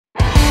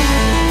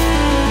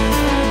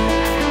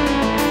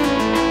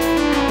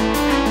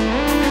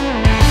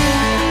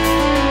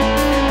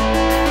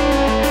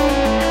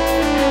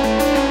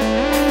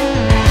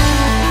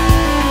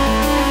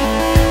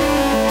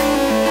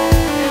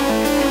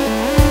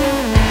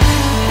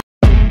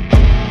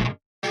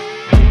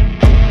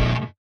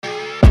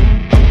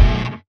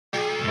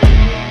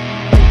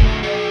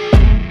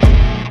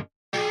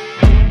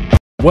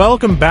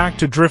Welcome back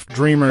to Drift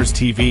Dreamers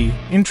TV.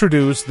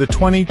 Introduce the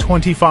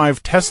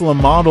 2025 Tesla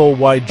Model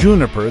Y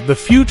Juniper, the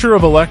future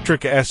of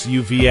electric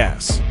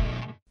SUVs.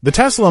 The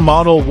Tesla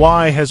Model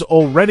Y has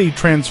already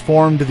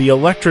transformed the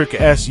electric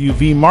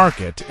SUV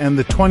market, and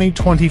the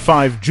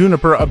 2025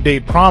 Juniper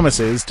update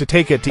promises to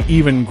take it to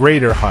even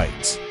greater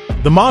heights.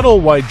 The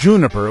Model Y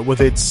Juniper,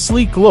 with its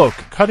sleek look,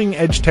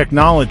 cutting-edge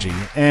technology,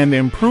 and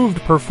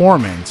improved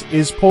performance,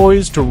 is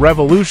poised to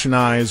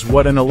revolutionize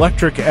what an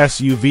electric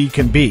SUV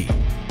can be.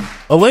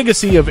 A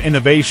legacy of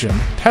innovation,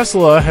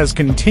 Tesla has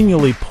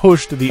continually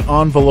pushed the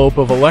envelope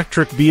of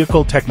electric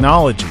vehicle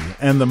technology,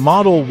 and the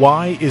Model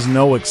Y is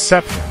no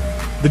exception.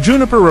 The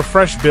Juniper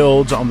refresh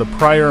builds on the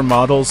prior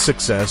model's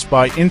success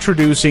by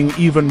introducing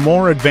even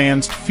more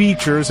advanced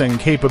features and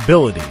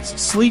capabilities,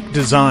 sleek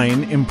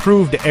design,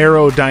 improved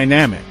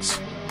aerodynamics.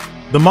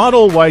 The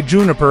Model Y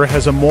Juniper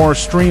has a more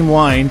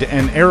streamlined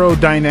and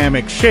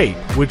aerodynamic shape,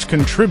 which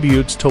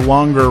contributes to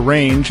longer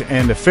range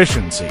and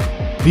efficiency.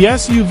 The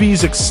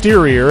SUV's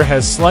exterior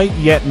has slight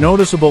yet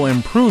noticeable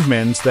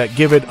improvements that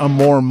give it a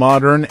more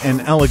modern and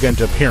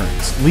elegant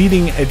appearance,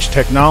 leading-edge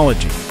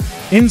technology.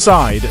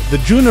 Inside, the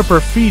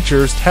Juniper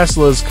features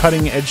Tesla's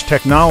cutting-edge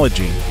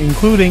technology,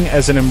 including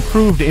as an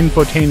improved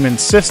infotainment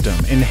system,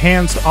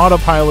 enhanced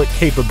autopilot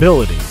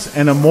capabilities,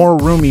 and a more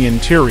roomy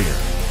interior.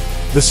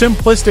 The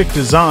simplistic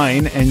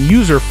design and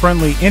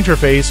user-friendly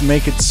interface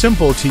make it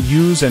simple to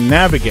use and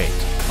navigate.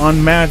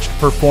 Unmatched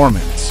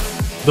performance.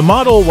 The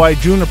Model Y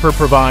Juniper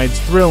provides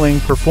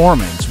thrilling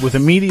performance with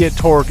immediate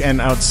torque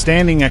and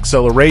outstanding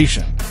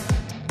acceleration.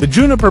 The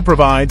Juniper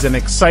provides an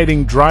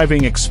exciting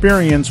driving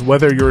experience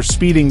whether you're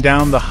speeding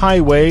down the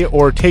highway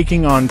or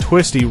taking on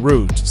twisty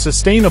routes,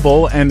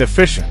 sustainable and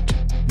efficient.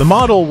 The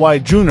Model Y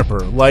Juniper,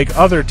 like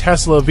other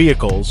Tesla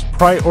vehicles,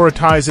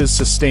 prioritizes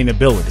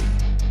sustainability.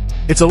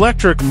 Its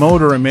electric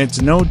motor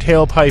emits no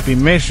tailpipe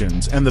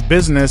emissions, and the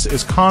business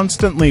is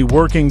constantly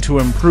working to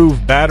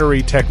improve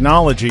battery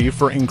technology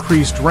for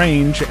increased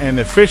range and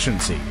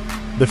efficiency.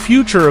 The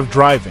future of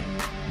driving.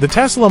 The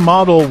Tesla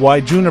Model Y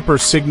Juniper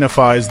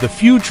signifies the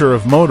future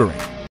of motoring.